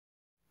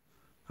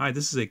Hi,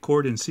 this is a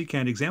chord and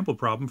secant example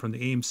problem from the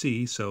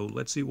AMC, so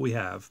let's see what we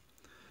have.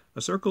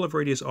 A circle of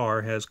radius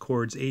r has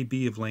chords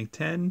AB of length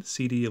 10,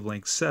 CD of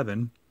length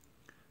 7.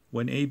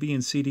 When AB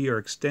and CD are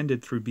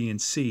extended through B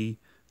and C,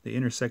 they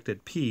intersect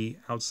at P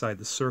outside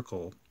the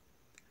circle.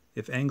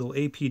 If angle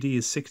APD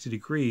is 60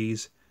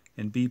 degrees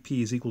and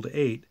BP is equal to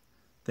 8,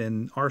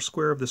 then r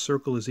square of the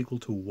circle is equal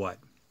to what?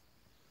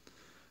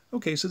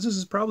 Okay, so this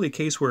is probably a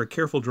case where a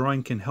careful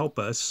drawing can help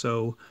us,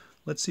 so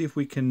let's see if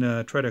we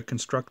can try to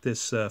construct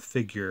this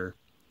figure.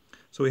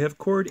 So we have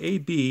chord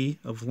AB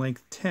of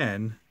length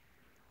 10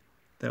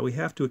 that we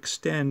have to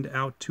extend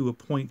out to a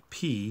point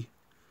P.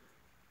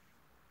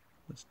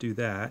 Let's do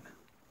that.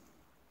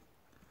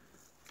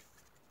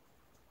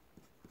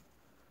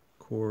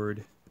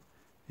 Chord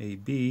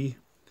AB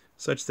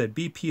such that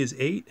BP is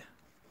 8,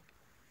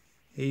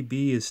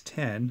 AB is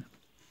 10,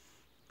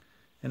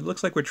 and it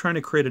looks like we're trying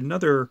to create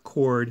another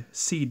chord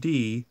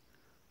CD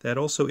that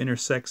also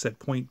intersects at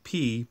point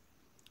P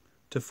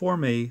to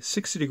form a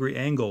 60-degree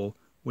angle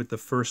with the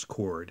first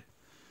chord.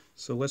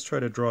 So let's try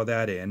to draw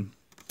that in.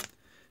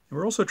 And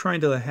we're also trying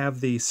to have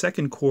the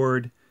second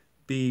chord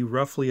be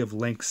roughly of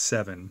length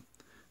 7.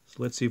 So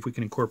let's see if we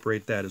can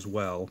incorporate that as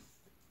well.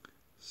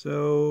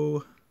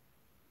 So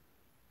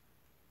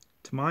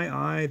to my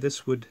eye,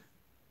 this would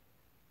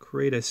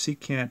create a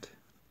secant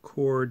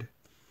chord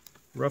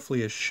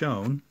roughly as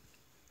shown.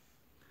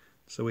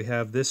 So we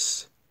have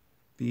this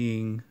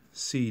being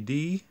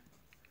CD,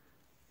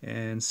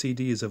 and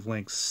CD is of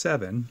length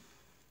 7,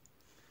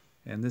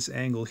 and this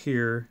angle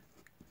here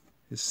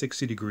is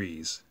 60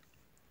 degrees.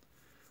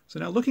 So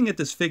now looking at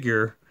this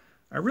figure,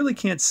 I really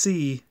can't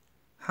see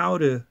how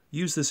to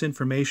use this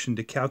information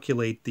to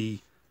calculate the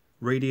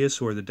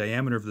radius or the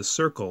diameter of the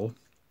circle.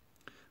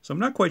 So I'm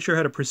not quite sure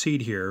how to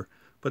proceed here,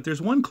 but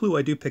there's one clue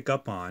I do pick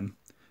up on,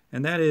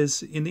 and that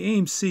is in the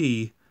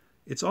AMC,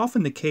 it's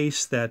often the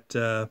case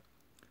that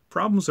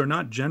problems are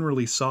not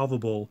generally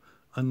solvable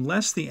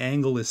unless the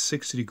angle is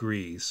 60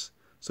 degrees.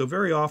 So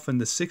very often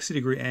the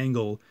 60-degree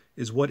angle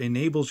is what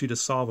enables you to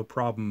solve a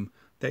problem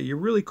that you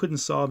really couldn't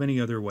solve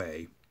any other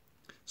way.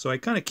 So I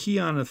kind of key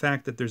on the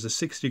fact that there's a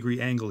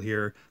 60-degree angle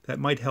here that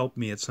might help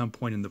me at some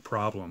point in the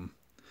problem.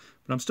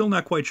 But I'm still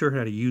not quite sure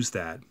how to use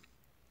that.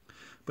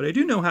 But I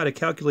do know how to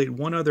calculate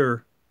one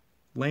other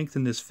length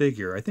in this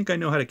figure. I think I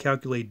know how to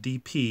calculate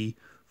dp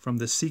from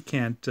the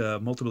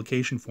secant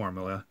multiplication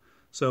formula.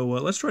 So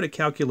let's try to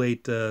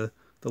calculate the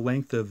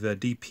length of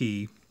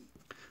dp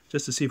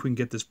just to see if we can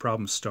get this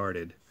problem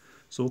started.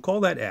 So we'll call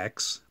that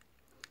x,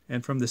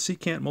 and from the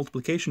secant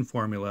multiplication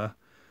formula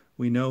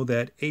we know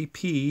that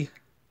AP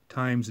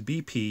times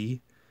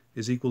BP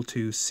is equal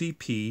to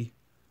CP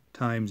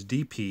times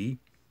DP,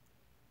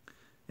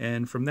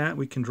 and from that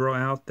we can draw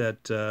out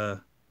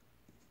that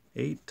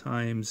 8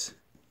 times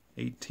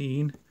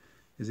 18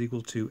 is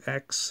equal to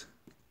x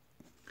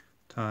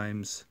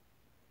times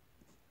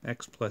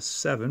x plus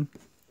 7.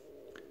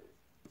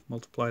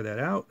 Multiply that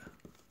out,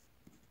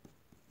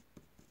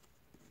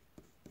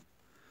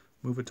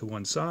 move it to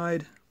one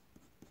side,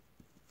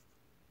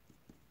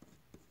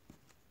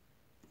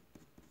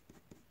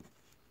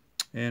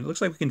 and it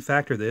looks like we can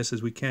factor this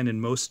as we can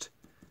in most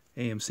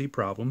AMC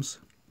problems.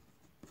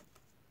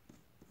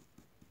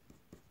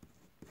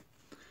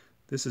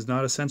 This is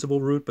not a sensible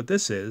root, but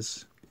this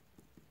is.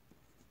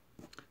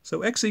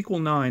 So x equal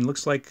 9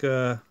 looks like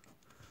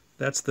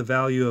that's the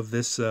value of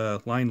this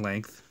line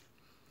length.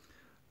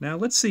 Now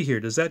let's see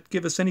here, does that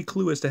give us any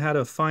clue as to how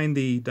to find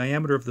the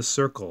diameter of the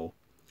circle?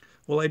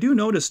 Well, I do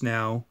notice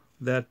now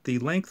that the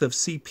length of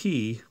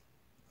CP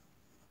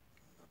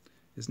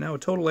is now a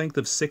total length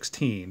of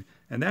 16,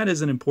 and that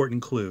is an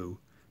important clue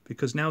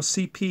because now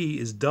CP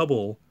is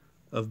double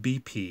of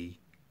BP.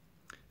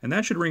 And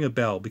that should ring a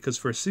bell because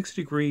for a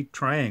 60-degree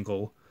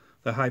triangle,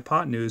 the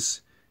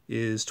hypotenuse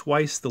is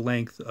twice the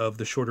length of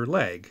the shorter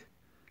leg.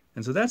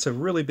 And so that's a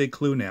really big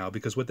clue now,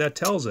 because what that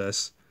tells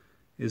us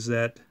is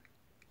that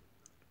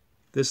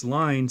this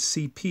line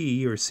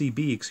CP, or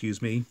CB,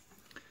 excuse me,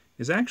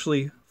 is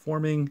actually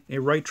forming a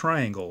right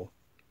triangle.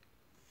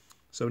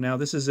 So now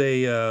this is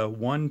a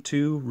 1,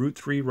 2, root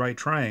 3 right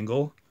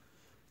triangle,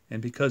 and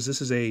because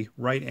this is a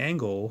right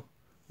angle,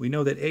 we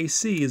know that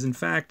AC is in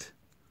fact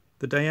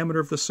the diameter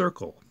of the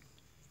circle.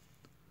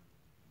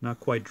 Not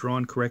quite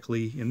drawn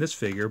correctly in this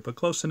figure, but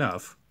close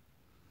enough.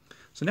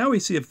 So now we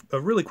see a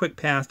really quick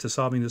path to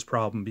solving this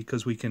problem,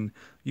 because we can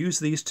use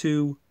these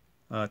two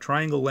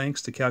triangle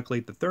lengths to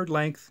calculate the third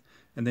length,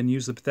 and then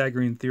use the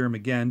Pythagorean theorem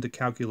again to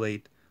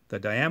calculate the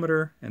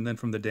diameter, and then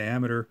from the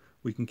diameter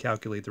we can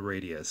calculate the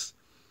radius.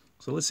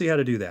 So let's see how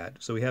to do that.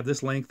 So we have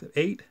this length of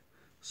 8,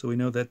 so we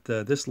know that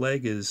this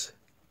leg is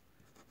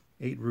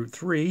 8 root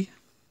 3,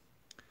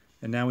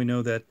 and now we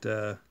know that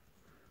the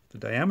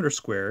diameter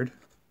squared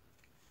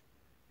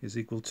is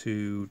equal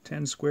to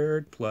 10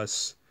 squared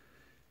plus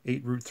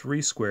 8 root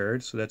 3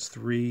 squared, so that's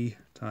 3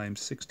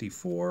 times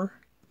 64,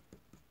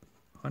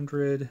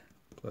 100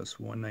 plus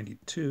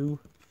 192,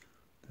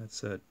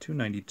 that's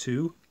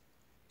 292.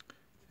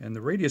 And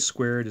the radius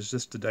squared is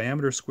just the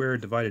diameter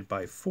squared divided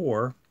by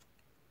 4.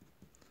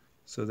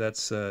 So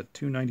that's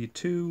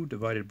 292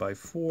 divided by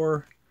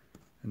 4,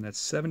 and that's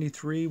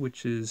 73,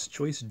 which is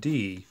choice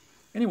D.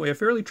 Anyway, a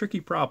fairly tricky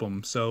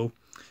problem, so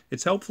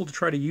it's helpful to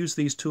try to use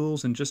these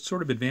tools and just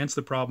sort of advance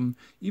the problem,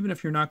 even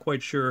if you're not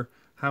quite sure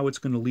how it's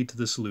going to lead to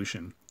the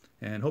solution.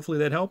 And hopefully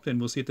that helped, and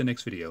we'll see you at the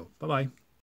next video. Bye-bye.